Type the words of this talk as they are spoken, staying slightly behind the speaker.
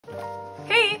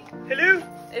Hey! Hello?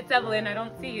 It's Evelyn, I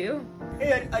don't see you.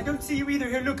 Hey, I don't see you either.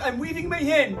 Here, look, I'm waving my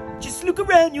hand. Just look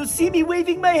around, you'll see me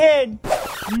waving my hand.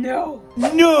 No.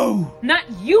 No! Not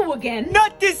you again.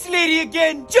 Not this lady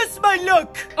again, just my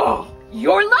luck. Oh,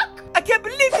 your luck? I can't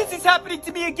believe this is happening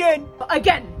to me again.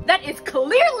 Again, that is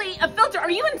clearly a filter.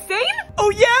 Are you insane?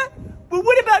 Oh, yeah? Well,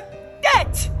 what about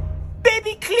that?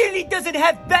 Baby clearly doesn't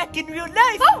have back in real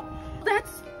life. Oh,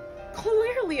 that's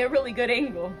clearly a really good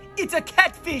angle. It's a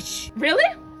catfish. Really?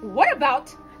 What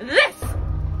about this?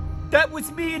 That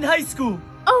was me in high school.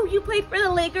 Oh, you played for the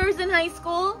Lakers in high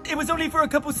school? It was only for a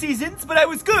couple seasons, but I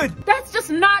was good. That's just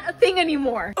not a thing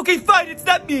anymore. Okay, fine, it's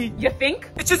not me. You think?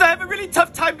 It's just I have a really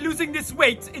tough time losing this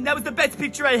weight, and that was the best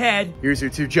picture I had. Here's your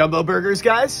 2 jumbo burgers,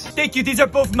 guys. Thank you, these are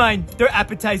both mine. They're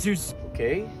appetizers.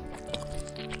 Okay.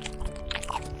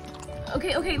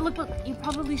 Okay, look, you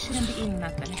probably shouldn't be eating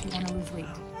that then if you want to lose weight.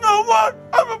 No one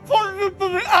ever posted to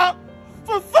the app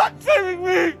for fat shaming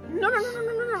me. No.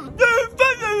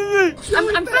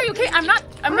 I'm sorry, okay? I'm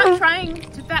not trying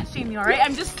to fat shame you, alright?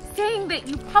 I'm just saying that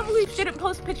you probably shouldn't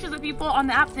post pictures of people on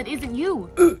the app that isn't you.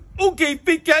 Okay,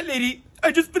 fake cat lady.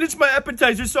 I just finished my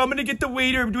appetizer, so I'm gonna get the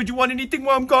waiter. Would you want anything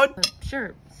while I'm gone?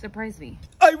 Sure, surprise me.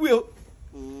 I will.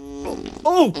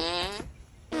 Oh!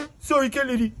 Sorry, cat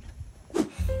lady.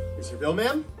 Is your bill,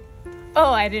 ma'am?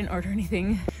 Oh, I didn't order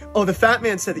anything. Oh, the fat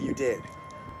man said that you did.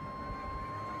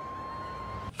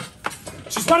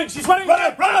 She's running! Run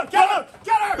her!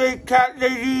 Get her! Fake cat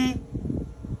lady.